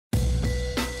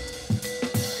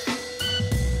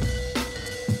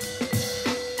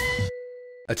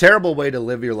A terrible way to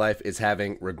live your life is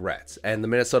having regrets, and the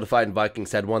Minnesota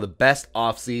Vikings had one of the best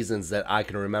off seasons that I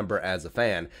can remember as a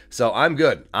fan, so I'm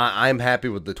good. I'm happy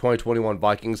with the 2021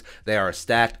 Vikings. They are a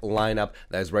stacked lineup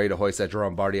that is ready to hoist that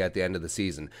Jerome Barty at the end of the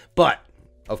season. But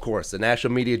of course, the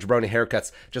national media jabroni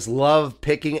haircuts just love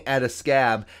picking at a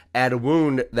scab at a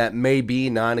wound that may be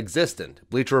non-existent.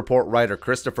 Bleacher Report writer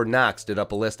Kristopher Knox did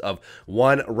up a list of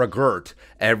one regret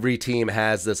every team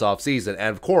has this offseason, and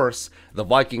of course, the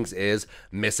Vikings is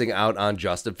missing out on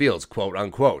Justin Fields, quote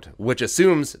unquote, which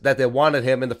assumes that they wanted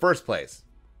him in the first place.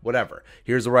 Whatever.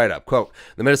 Here's the write-up. Quote,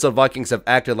 the Minnesota Vikings have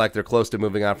acted like they're close to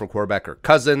moving on from quarterback Kirk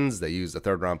Cousins. They used a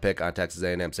third-round pick on Texas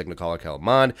A&M signal caller Kellen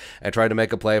Mond and tried to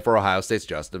make a play for Ohio State's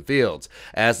Justin Fields.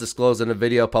 As disclosed in a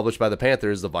video published by the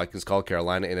Panthers, the Vikings called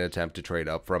Carolina in an attempt to trade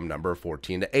up from number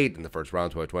 14 to 8 in the first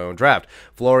round 2021 draft.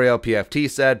 Florio PFT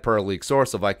said, per a league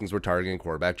source, the Vikings were targeting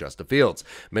quarterback Justin Fields.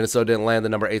 Minnesota didn't land the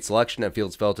number 8 selection, and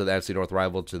Fields fell to the NFC North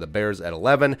rival to the Bears at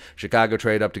 11. Chicago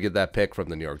traded up to get that pick from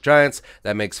the New York Giants.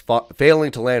 That makes failing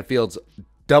to land Fields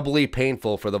doubly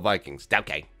painful for the Vikings.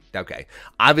 Okay.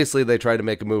 Obviously, they tried to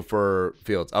make a move for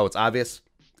Fields. Oh, it's obvious?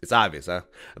 It's obvious, huh?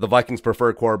 The Vikings'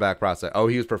 preferred quarterback prospect. Oh,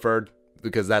 he was preferred?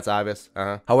 Because that's obvious.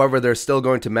 However, they're still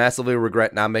going to massively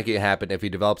regret not making it happen if he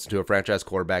develops into a franchise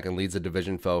quarterback and leads a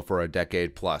division foe for a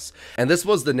decade plus. And this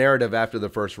was the narrative after the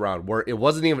first round, where it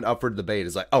wasn't even up for debate.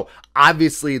 It's like, oh,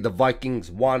 obviously the Vikings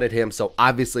wanted him, so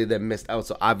obviously they missed out,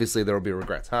 so obviously there will be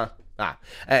regrets, huh?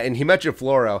 And he mentioned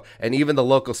Floro, and even the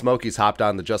local Smokies hopped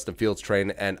on the Justin Fields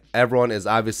train, and everyone is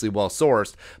obviously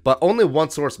well-sourced, but only one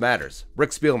source matters,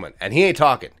 Rick Spielman, and he ain't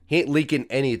talking. He ain't leaking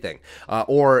anything,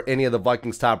 or any of the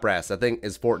Vikings' top brass, I think,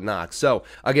 is Fort Knox. So,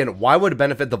 again, why would it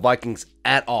benefit the Vikings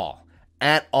at all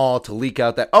to leak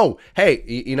out that, oh, hey,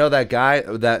 you know that guy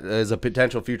that is a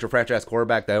potential future franchise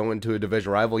quarterback that went to a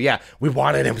division rival? Yeah, we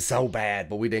wanted him so bad,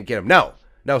 but we didn't get him.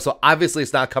 No, so obviously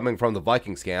it's not coming from the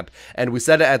Vikings camp, and we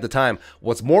said it at the time.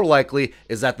 What's more likely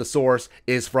is that the source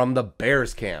is from the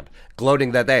Bears camp,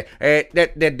 gloating that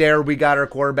we got our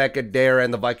quarterback at there,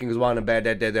 and the Vikings wanted him bad,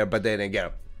 but they didn't get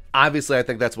him. Obviously, I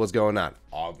think that's what's going on,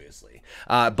 obviously.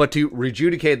 But to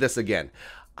rejudicate this again,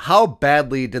 how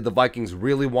badly did the Vikings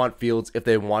really want Fields if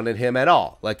they wanted him at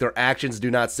all? Like, their actions do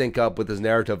not sync up with this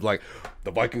narrative, like, the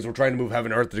Vikings were trying to move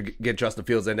heaven and earth to get Justin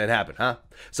Fields, and it didn't happen, huh?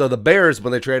 So the Bears,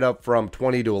 when they trade up from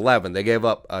 20 to 11, they gave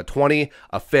up a 20,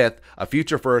 a 5th, a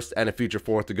future first, and a future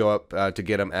 4th to go up to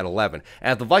get him at 11.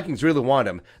 And if the Vikings really want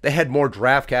him, they had more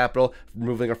draft capital,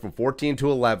 moving up from 14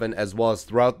 to 11, as well as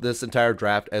throughout this entire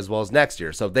draft, as well as next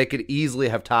year. So they could easily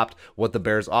have topped what the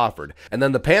Bears offered. And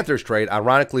then the Panthers trade,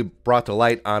 ironically brought to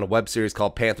light on a web series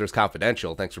called Panthers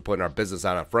Confidential. Thanks for putting our business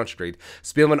on Front Street.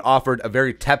 Spielman offered a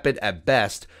very tepid at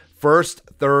best first,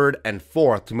 third, and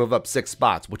fourth to move up 6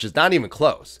 spots, which is not even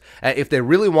close. If they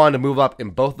really wanted to move up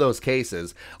in both those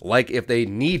cases, like if they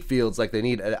need Fields, like they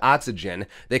need oxygen,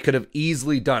 they could have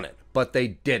easily done it, but they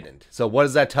didn't. So what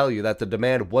does that tell you? That the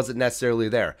demand wasn't necessarily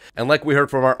there. And like we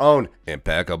heard from our own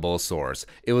impeccable source,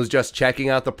 it was just checking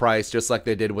out the price, just like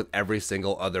they did with every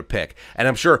single other pick. And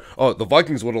I'm sure, oh, the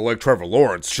Vikings would have liked Trevor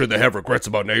Lawrence. Should they have regrets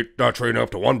about not trading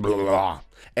up to 1, blah, blah, blah.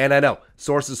 And I know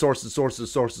sources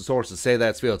say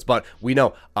that's Fields, but we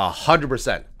know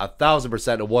 100%,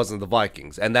 1,000% it wasn't the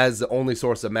Vikings, and that is the only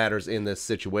source that matters in this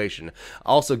situation.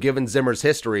 Also, given Zimmer's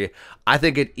history, I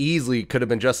think it easily could have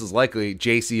been just as likely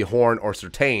J.C. Horn or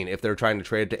Surtain if they're trying to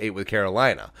trade to 8 with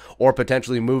Carolina, or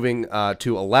potentially moving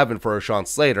to 11 for Rashawn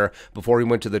Slater before he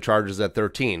went to the Chargers at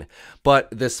 13. But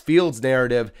this Fields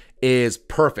narrative is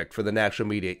perfect for the national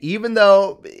media, even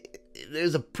though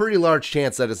there's a pretty large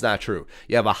chance that it's not true.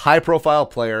 You have a high-profile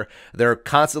player. They're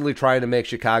constantly trying to make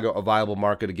Chicago a viable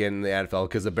market again in the NFL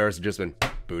because the Bears have just been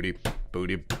booty.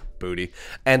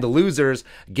 And the losers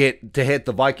get to hit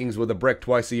the Vikings with a brick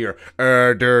twice a year.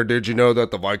 Did you know that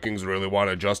the Vikings really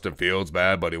wanted Justin Fields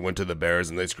bad, but he went to the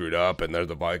Bears and they screwed up, and they're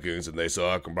the Vikings and they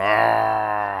suck.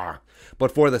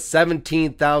 But for the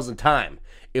 17,000th time,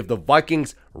 if the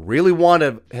Vikings really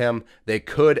wanted him, they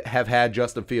could have had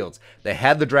Justin Fields. They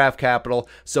had the draft capital,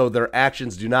 so their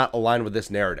actions do not align with this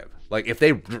narrative. Like, if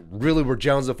they really were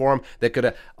jonesing for him, they could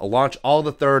have launched all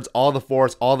the thirds, all the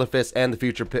fourths, all the fifths, and the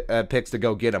future picks to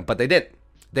go get him. But they didn't.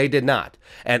 They did not.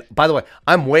 And by the way,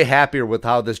 I'm way happier with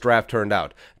how this draft turned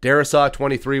out. Darisaw at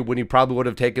 23 when you probably would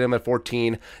have taken him at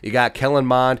 14. You got Kellen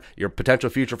Mond, your potential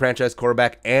future franchise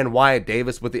quarterback, and Wyatt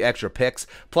Davis with the extra picks.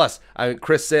 Plus,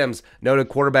 Chris Sims, noted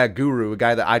quarterback guru, a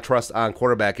guy that I trust on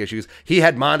quarterback issues, he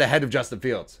had Mond ahead of Justin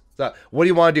Fields. So what do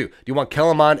you want to do? Do you want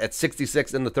Kellen Mond at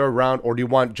 66 in the 3rd round, or do you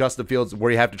want Justin Fields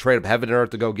where you have to trade up heaven and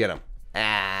earth to go get him?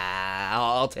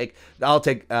 I'll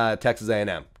take Texas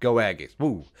A&M. Go Aggies.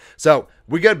 Woo. So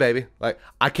we good, baby. Like,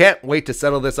 I can't wait to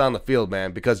settle this on the field,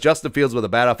 man, because Justin Fields with a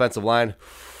bad offensive line,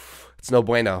 it's no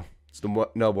bueno. It's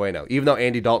no bueno. Even though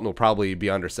Andy Dalton will probably be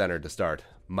under center to start.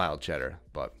 Mild cheddar,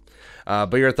 but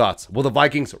your thoughts? Will the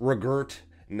Vikings regret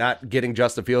not getting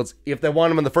Justin Fields if they want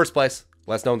him in the first place?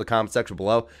 Let us know in the comment section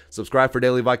below. Subscribe for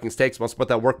daily Vikings takes. Must put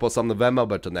that work post on the Venmo.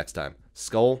 But until next time,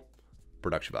 Skull,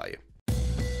 production value.